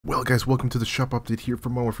Well guys, welcome to the shop update here for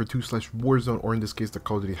Modern Warfare 2/Warzone, or in this case the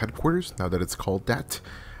Call of Duty headquarters, now that it's called that,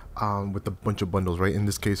 with a bunch of bundles, right? In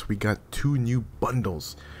this case we got 2 new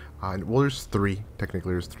bundles, well there's 3,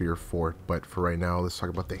 technically there's 3 or 4, but for right now let's talk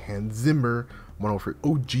about the Zimmer Modern Warfare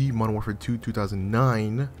OG Modern Warfare 2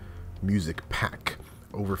 2009 music pack.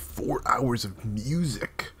 Over 4 hours of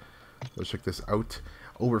music. Let's check this out.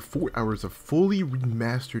 Over 4 hours of fully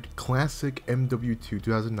remastered classic MW2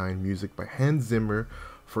 2009 music by Zimmer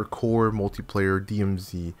for core, multiplayer,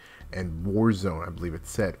 DMZ, and Warzone, I believe it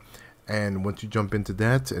said. And once you jump into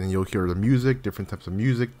that, and you'll hear the music, different types of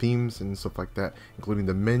music, themes, and stuff like that, including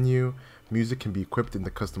the menu. Music can be equipped in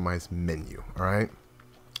the customized menu, alright?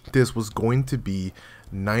 This was going to be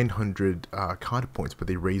 900 COD points, but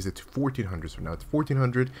they raised it to 1400, so now it's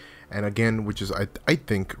 1400. And again, which is I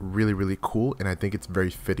think really cool, and I think it's very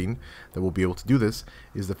fitting that we'll be able to do this,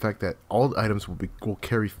 is the fact that all the items will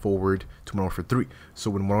carry forward to Modern Warfare 3. So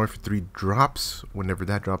when Modern Warfare 3 drops, whenever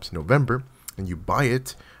that drops in November, and you buy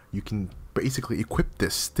it, you can basically equip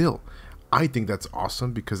this still. I think that's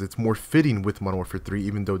awesome because it's more fitting with Modern Warfare 3,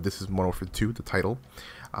 even though this is Modern Warfare 2, the title.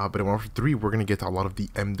 But in Modern Warfare 3, we're going to get a lot of the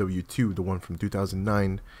MW2, the one from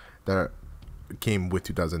 2009 that came with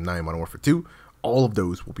 2009 Modern Warfare 2. All of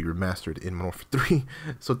those will be remastered in Modern Warfare 3.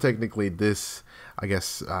 So technically this, I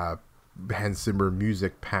guess, Zimmer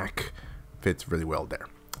music pack fits really well there.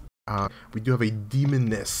 We do have a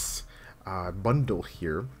Demoness bundle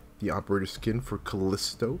here. The operator skin for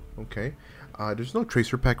Callisto, okay. There's no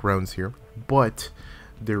tracer pack rounds here, but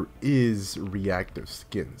there is reactive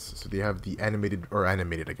skins. So they have the animated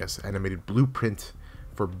blueprint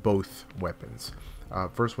for both weapons.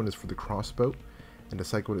 First one is for the crossbow, and the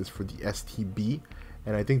second one is for the STB.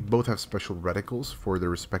 And I think both have special reticles for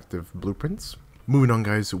their respective blueprints. Moving on,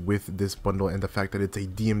 guys, with this bundle and the fact that it's a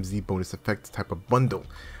DMZ bonus effect type of bundle.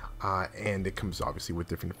 And it comes obviously with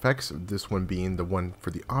different effects. This one being the one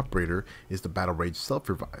for the operator is the Battle Rage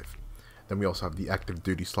Self-Revive. Then we also have the active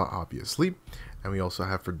duty slot, obviously. And we also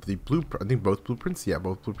have for the blueprint, I think both blueprints, yeah,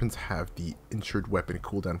 both blueprints have the insured weapon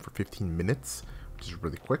cooldown for 15 minutes, which is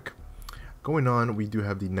really quick. Going on, we do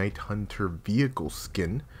have the Night Hunter vehicle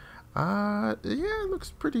skin. Yeah, it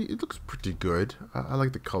looks pretty good. I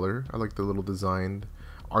like the color. I like the little designed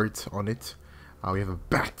art on it. We have a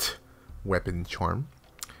bat weapon charm.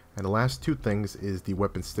 And the last 2 things is the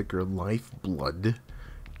weapon sticker Lifeblood.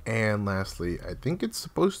 And lastly, I think it's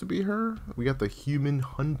supposed to be her. We got the Human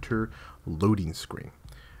Hunter loading screen.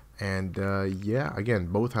 And yeah, again,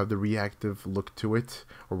 both have the reactive look to it.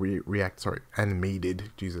 Or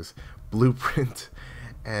animated, Jesus, blueprint.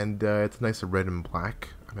 And it's nice red and black.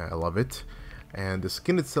 I mean, I love it. And the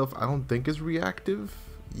skin itself, I don't think is reactive.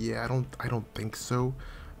 Yeah, I don't think so.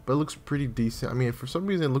 But it looks pretty decent. I mean, for some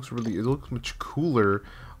reason it looks much cooler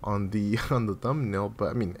on the thumbnail, but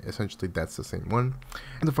I mean, essentially that's the same one.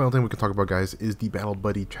 And the final thing we can talk about, guys, is the Battle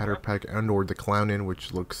Buddy Chatter Pack and/or the Clownin,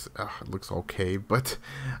 which looks okay, but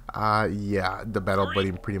yeah, the Battle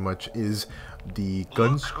Buddy pretty much is the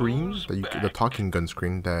gun screen, the talking gun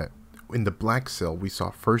screen that in the Black Cell we saw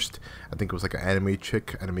first. I think it was like an anime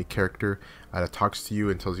character that talks to you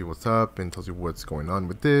and tells you what's up and tells you what's going on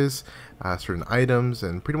with this, certain items,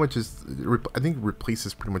 and pretty much is, I think,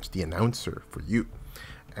 replaces pretty much the announcer for you.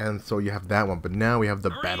 And so you have that one, but now we have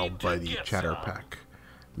the Battle Buddy Chatter Pack.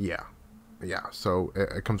 Yeah, so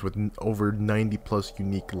it comes with over 90 plus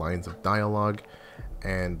unique lines of dialogue,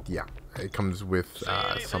 and yeah, it comes with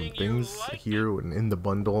some things here in the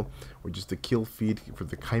bundle, which is the kill feed for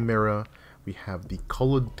the Chimera. We have the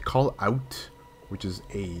call out, which is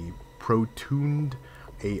a tuned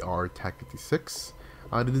AR TAC-56.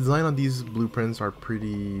 The design on these blueprints are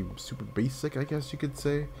pretty super basic, I guess you could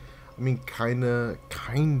say. I mean, kinda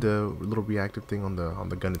a little reactive thing on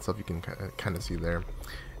the gun itself. You can kind of see there.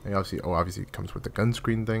 And obviously it comes with the gun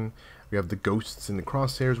screen thing. We have the ghosts in the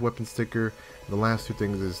crosshairs weapon sticker. The last 2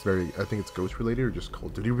 things is I think it's ghost related or just Call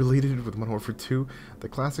of Duty related with Modern Warfare 2. The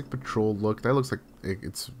classic patrol look, that looks like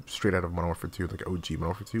it's straight out of Modern Warfare 2, like OG Modern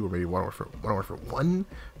Warfare 2, or maybe Modern Warfare 1,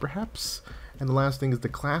 perhaps. And the last thing is the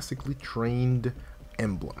classically trained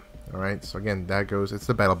emblem. Alright, so again, it's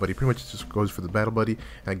the Battle Buddy. Pretty much it just goes for the Battle Buddy.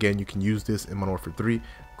 And again, you can use this in Modern Warfare 3.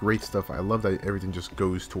 Great stuff. I love that everything just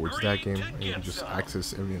goes towards that game. And you can just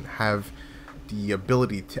access and have the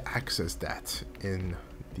ability to access that in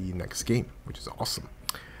the next game, which is awesome.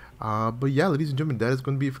 But yeah, ladies and gentlemen, that is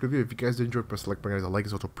going to be it for the video. If you guys did enjoy, press the like button, guys. I like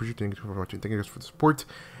it, also appreciate it. Thank you for watching. Thank you guys for the support.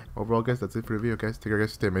 Overall, guys, that's it for the video, guys. Take care,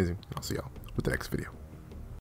 guys. Stay amazing. I'll see y'all with the next video.